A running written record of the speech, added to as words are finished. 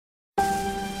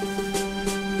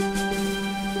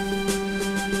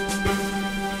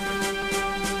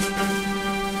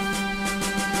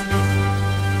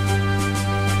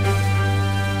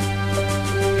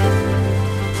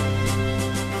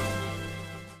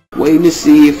waiting to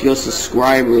see if your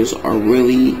subscribers are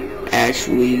really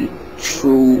actually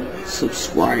true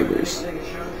subscribers.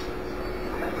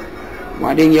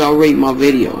 Why didn't y'all rate my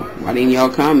video? Why didn't y'all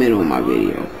comment on my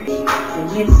video?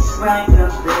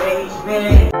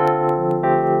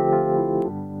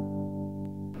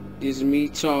 This is me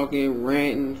talking,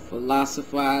 ranting,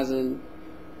 philosophizing,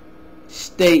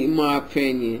 stating my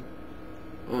opinion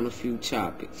on a few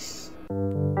topics.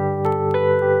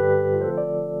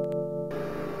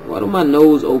 Why do my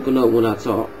nose open up when I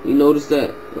talk? You notice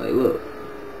that? Like, look.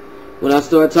 When I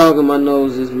start talking, my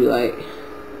nose just be like...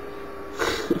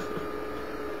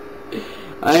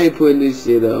 I ain't putting this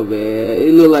shit up, man.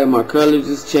 It look like my colors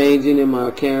is changing in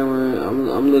my camera.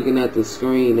 I'm looking at the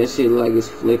screen. That shit look like it's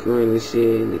flickering and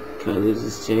shit, and the colors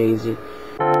is changing.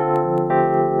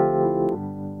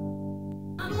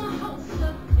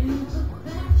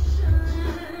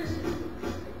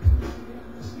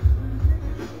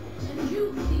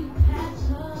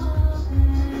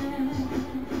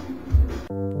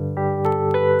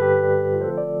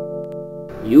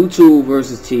 YouTube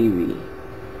versus TV.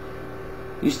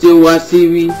 You still watch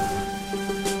TV?